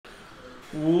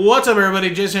What's up,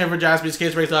 everybody? Jason here for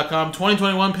JaspysCaseBreaks.com.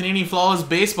 2021 Panini Flawless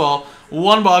Baseball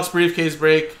one-box briefcase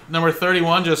break. Number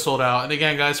 31 just sold out. And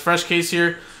again, guys, fresh case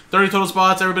here. 30 total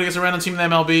spots. Everybody gets a random team in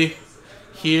the MLB.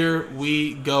 Here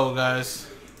we go,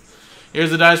 guys.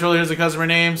 Here's the dice roll. Here's the customer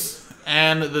names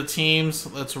and the teams.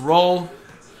 Let's roll.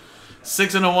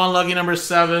 6 and a 1. Lucky number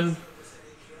 7.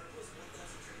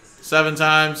 7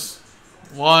 times.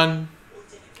 1,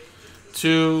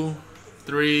 2,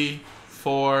 3,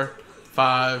 4,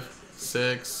 5,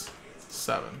 6,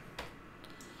 7.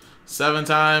 7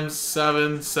 times.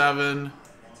 7, 7.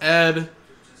 Ed.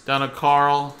 Down to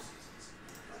Carl.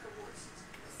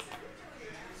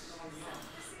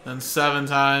 Then 7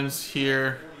 times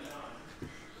here.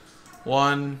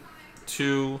 1,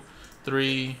 2,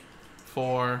 3,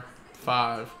 4,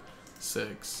 5,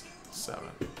 6, 7.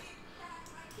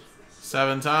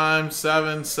 7 times.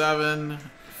 7, 7.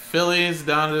 Phillies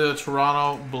down to the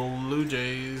Toronto Blue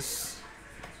Jays.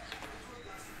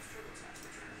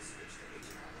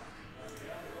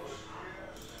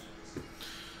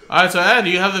 All right, so Ed,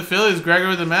 you have the Phillies, Gregor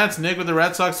with the Mets, Nick with the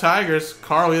Red Sox, Tigers,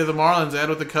 Carl, you have the Marlins, Ed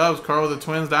with the Cubs, Carl with the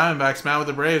Twins, Diamondbacks, Matt with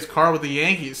the Braves, Carl with the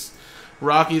Yankees,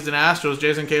 Rockies and Astros,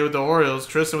 Jason K with the Orioles,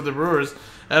 Tristan with the Brewers,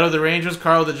 Ed with the Rangers,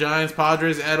 Carl with the Giants,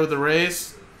 Padres, Ed with the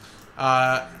Rays,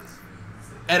 Ed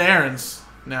Aarons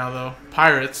now, though,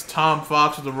 Pirates, Tom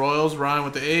Fox with the Royals, Ryan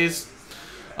with the A's,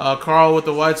 Carl with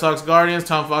the White Sox, Guardians,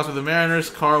 Tom Fox with the Mariners,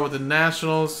 Carl with the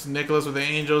Nationals, Nicholas with the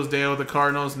Angels, Dale with the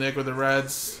Cardinals, Nick with the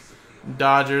Reds,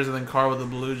 Dodgers, and then Carl with the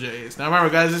Blue Jays. Now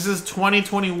remember, guys, this is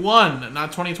 2021,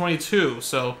 not 2022,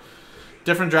 so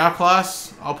different draft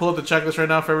class. I'll pull up the checklist right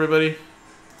now for everybody in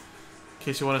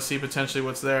case you want to see potentially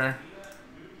what's there.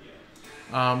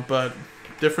 But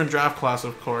different draft class,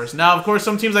 of course. Now, of course,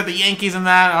 some teams like the Yankees and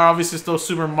that are obviously still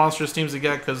super monstrous teams to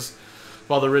get because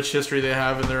of all the rich history they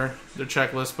have in their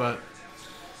checklist. But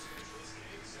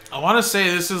I want to say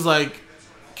this is like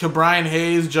Brian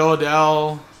Hayes, Joe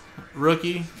Adell,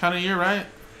 rookie kind of year, right?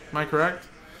 Am I correct?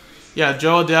 Yeah,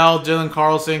 Joe Adell, Dylan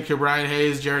Carlson, Brian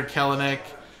Hayes, Jared Kelenic,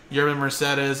 Yermin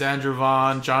Mercedes, Andrew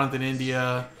Vaughn, Jonathan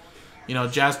India, you know,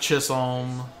 Jazz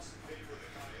Chisholm,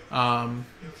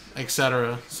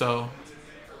 etc. So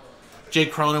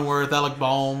Jake Cronenworth, Alec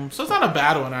Boehm. So it's not a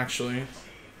bad one, actually.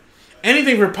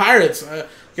 Anything for Pirates. I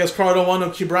guess Carl don't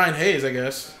want no Brian Hayes, I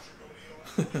guess.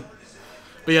 But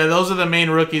yeah, those are the main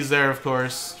rookies there, of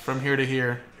course, from here to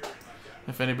here,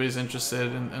 if anybody's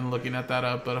interested in looking at that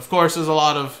up. But, of course, there's a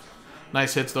lot of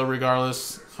nice hits, though,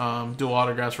 regardless. Dual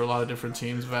autographs for a lot of different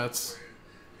teams, vets.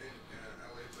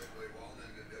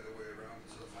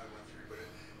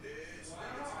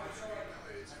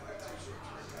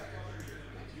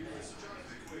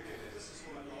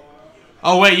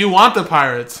 Oh, wait, you want the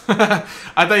Pirates. I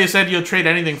thought you said you'll trade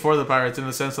anything for the Pirates in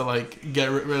the sense of, like,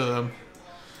 get rid of them.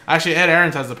 Actually, Ed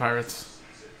Aarons has the Pirates.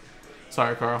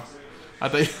 Sorry, Carl. I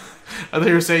thought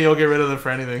you were saying you'll get rid of them for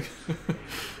anything.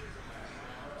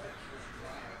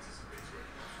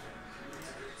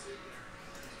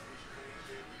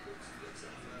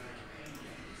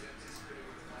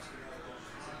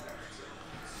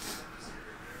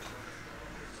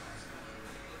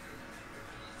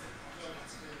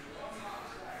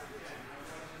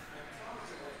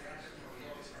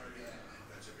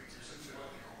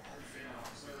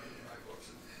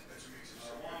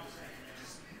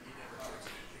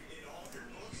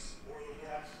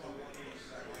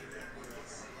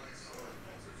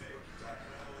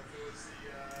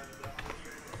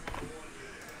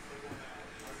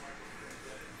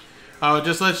 I would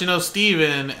just let you know,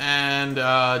 Steven and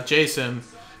Jason,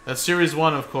 that Series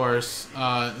 1, of course,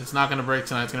 it's not going to break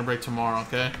tonight. It's going to break tomorrow,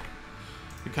 okay?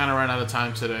 We kind of ran out of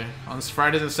time today. On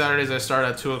Fridays and Saturdays, I start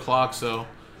at 2 o'clock, so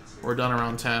we're done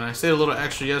around 10. I stayed a little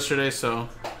extra yesterday, so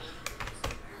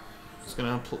just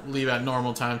going to leave at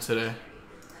normal time today.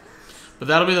 But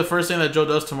that'll be the first thing that Joe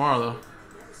does tomorrow,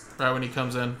 though, right when he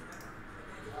comes in.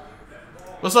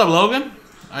 What's up, Logan?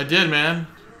 I did, man.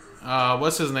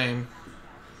 What's his name?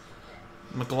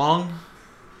 McClung.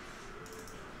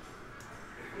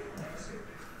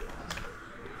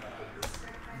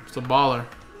 It's a baller.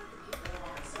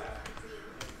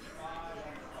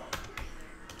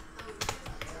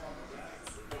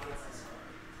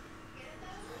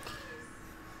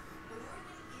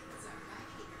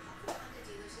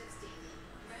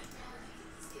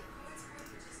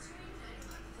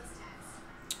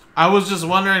 I was just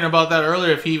wondering about that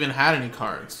earlier if he even had any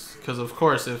cards, because of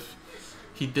course if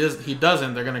he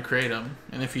doesn't, they're going to create them.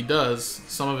 And if he does,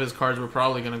 some of his cards were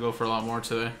probably going to go for a lot more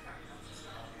today.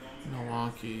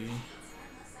 Milwaukee.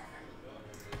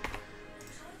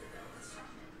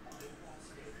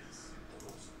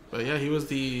 But yeah, he was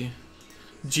the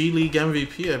G League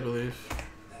MVP, I believe.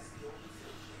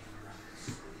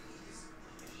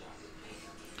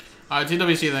 Alright,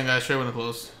 TWC then, guys. Straight when it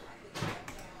close.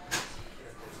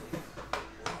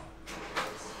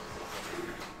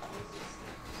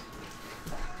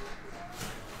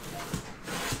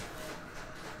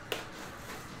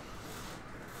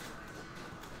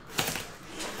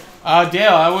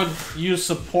 Dale, I would use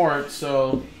support,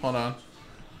 so hold on.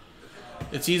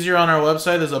 It's easier on our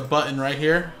website. There's a button right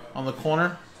here on the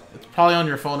corner. It's probably on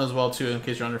your phone as well, too, in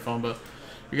case you're on your phone. But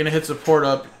you're going to hit support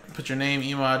up, put your name,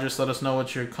 email address, let us know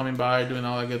what you're coming by, doing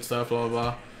all that good stuff, blah,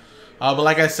 blah, blah. But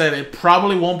like I said, it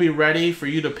probably won't be ready for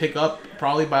you to pick up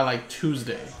probably by like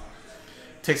Tuesday.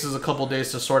 It takes us a couple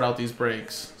days to sort out these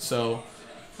breaks. So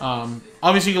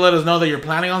obviously you can let us know that you're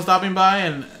planning on stopping by,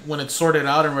 and when it's sorted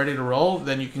out and ready to roll,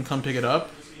 then you can come pick it up.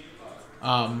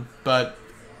 But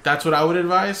that's what I would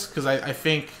advise, because I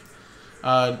think,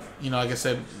 you know, like I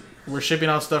said, we're shipping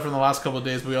out stuff from the last couple of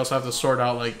days, but we also have to sort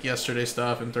out like yesterday's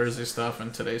stuff and Thursday stuff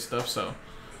and today's stuff. So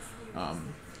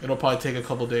it'll probably take a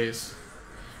couple days.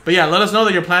 But yeah, let us know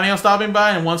that you're planning on stopping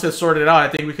by, and once it's sorted out, I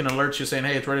think we can alert you saying,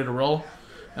 hey, it's ready to roll,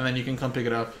 and then you can come pick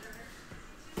it up.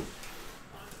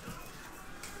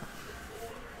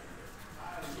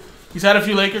 He's had a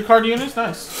few Laker card units.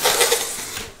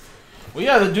 Nice. Well,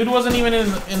 yeah, the dude wasn't even in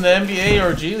the NBA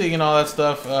or G League and all that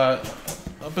stuff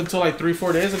up until like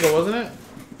 3-4 days ago, wasn't it?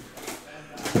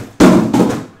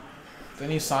 Then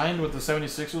he signed with the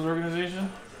 76ers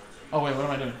organization. Oh, wait, what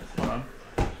am I doing? Hold on.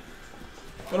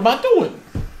 What am I doing?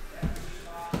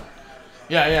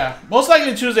 Yeah. Most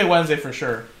likely Tuesday, Wednesday for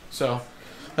sure. So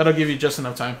that'll give you just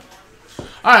enough time.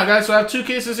 All right, guys, so I have two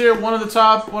cases here. One at the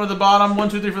top, one at the bottom. 1,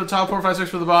 2, 3 for the top, 4, 5, 6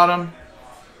 for the bottom.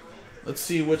 Let's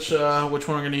see which one we're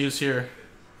going to use here.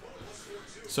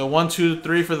 So 1, 2,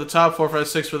 3 for the top, 4, 5,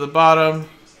 6 for the bottom.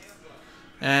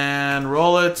 And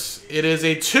roll it. It is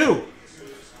a 2.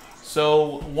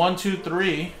 So 1, 2,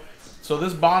 3. So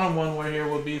this bottom one right here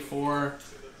will be for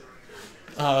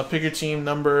pick your team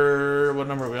number. What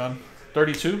number are we on?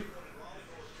 32.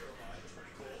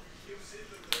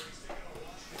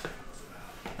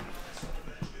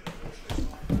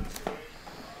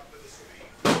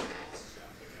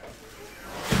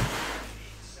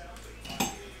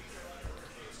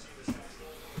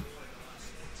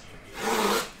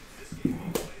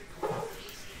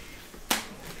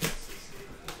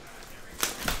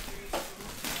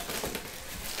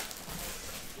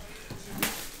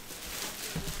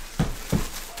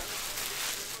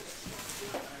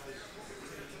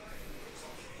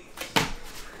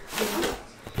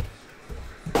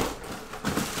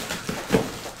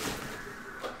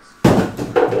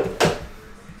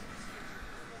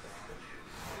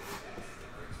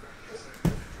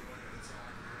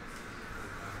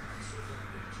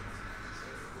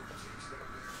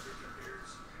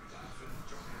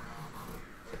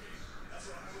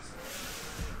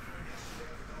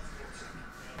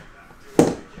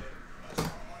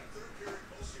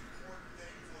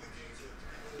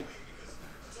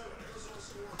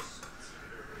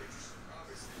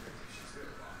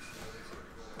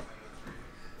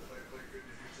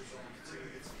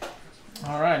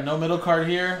 All right, no middle card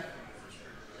here.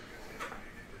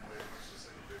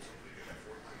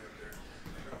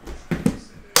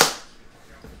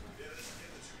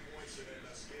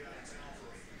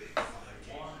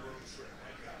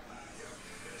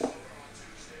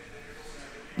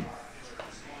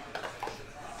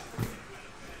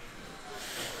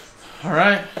 All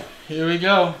right, here we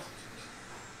go.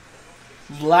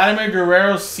 Vladimir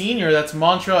Guerrero Sr., that's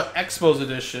Montreal Expos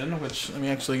edition, which, let me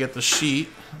actually get the sheet.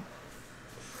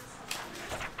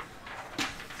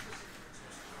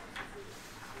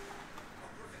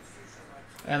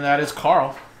 And that is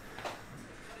Carl.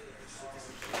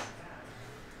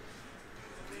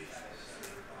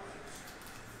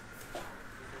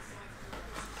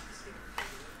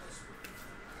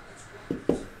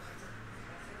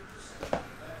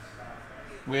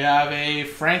 We have a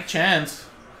Frank Chance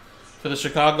for the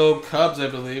Chicago Cubs, I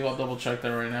believe. I'll double check that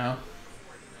right now.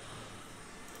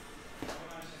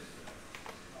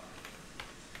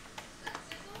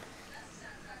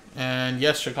 And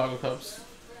yes, Chicago Cubs.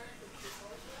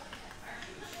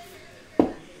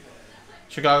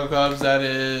 Chicago Cubs, that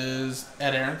is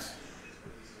Ed Aarons.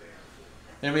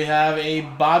 Then we have a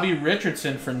Bobby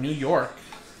Richardson for New York.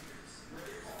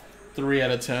 3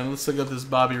 out of 10. Let's look at this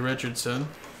Bobby Richardson.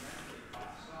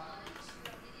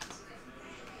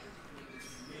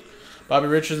 Bobby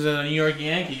Richardson, a New York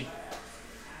Yankee.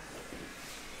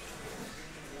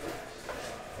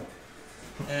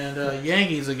 And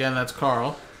Yankees again, that's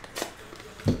Carl.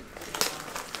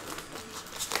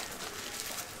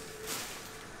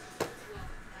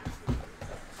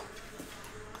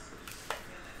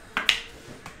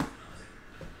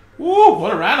 Woo,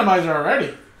 what a randomizer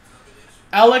already.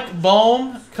 Alec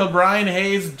Boehm, Brian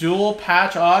Hayes, dual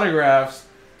patch autographs.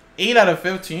 8 out of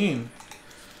 15.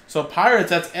 So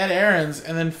Pirates, that's Ed Aarons.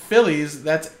 And then Phillies,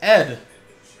 that's Ed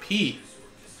P.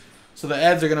 So the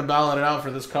Eds are going to ballot it out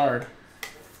for this card.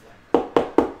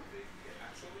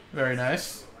 Very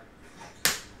nice.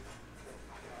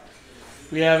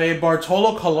 We have a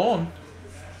Bartolo Colon.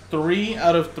 3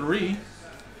 out of 3.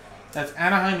 That's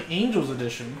Anaheim Angels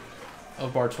edition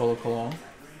of Bartolo Colon.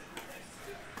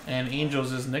 And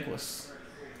Angels is Nicholas.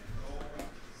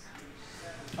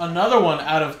 Another one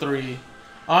out of 3.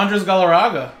 Andres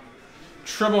Galarraga.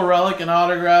 Triple relic and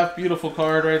autograph. Beautiful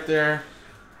card right there.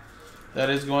 That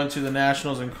is going to the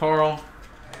Nationals and Carl.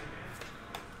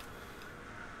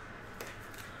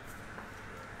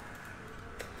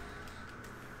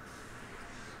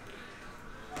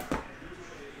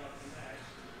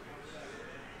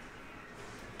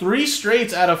 Three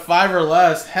straights out of 5 or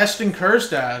less. Heston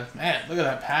Kjerstad. Man, look at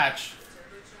that patch.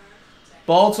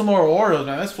 Baltimore Orioles.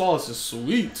 Man, this flawless is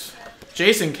sweet.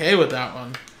 Jason K with that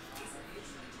one.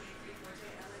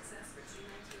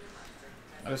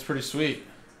 That is pretty sweet.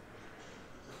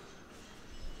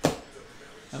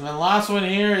 And then last one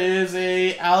here is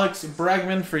a Alex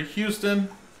Bregman for Houston.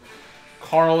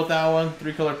 Carl with that one.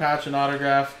 3-color patch and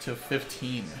autograph to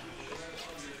 15.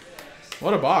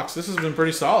 What a box. This has been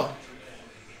pretty solid.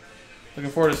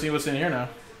 Looking forward to see what's in here now.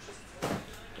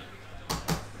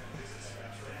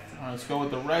 Alright, let's go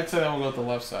with the right side and we'll go with the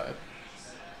left side.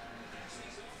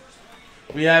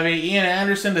 We have a Ian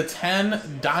Anderson to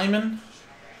 10 diamond.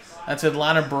 That's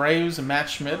Atlanta Braves and Matt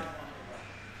Schmidt.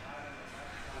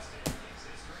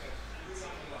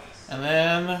 And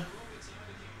then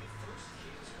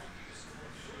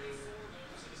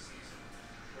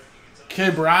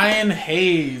Brian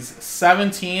Hayes,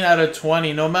 17 out of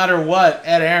 20. No matter what,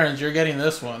 Ed Aarons, you're getting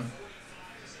this one.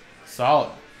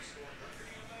 Solid.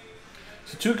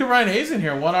 So 2 Brian Hayes in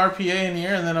here. 1 RPA in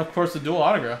here, and then, of course, the dual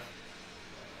autograph.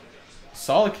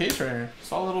 Solid case right here.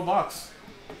 Solid little box.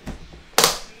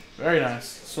 Very nice.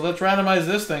 So let's randomize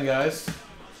this thing, guys.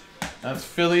 That's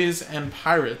Phillies and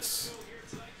Pirates.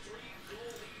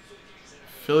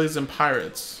 Phillies and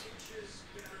Pirates.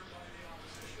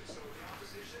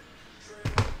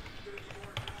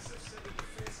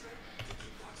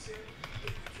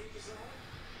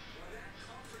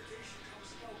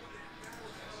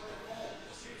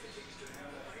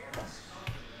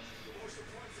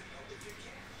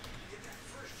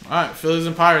 All right, Phillies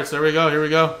and Pirates. There we go. Here we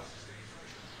go.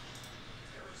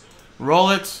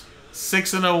 Roll it.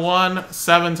 6 and a 1,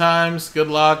 7 times. Good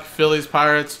luck. Phillies,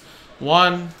 Pirates.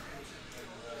 1,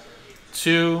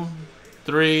 2,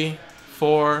 3,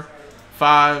 4,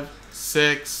 5,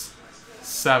 6,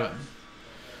 7.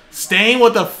 Staying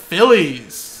with the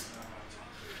Phillies.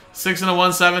 6 and a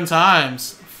 1, 7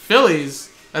 times.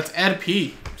 Phillies. That's Ed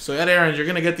P. So Ed Aarons, you're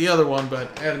gonna get the other one,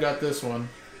 but Ed got this one,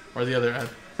 or the other Ed.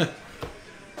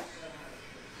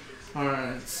 All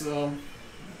right, so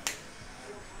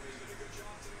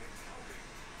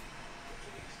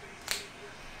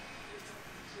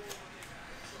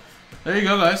there you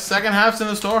go, guys. Second half's in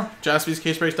the store.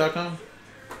 JaspysCaseBreaks.com.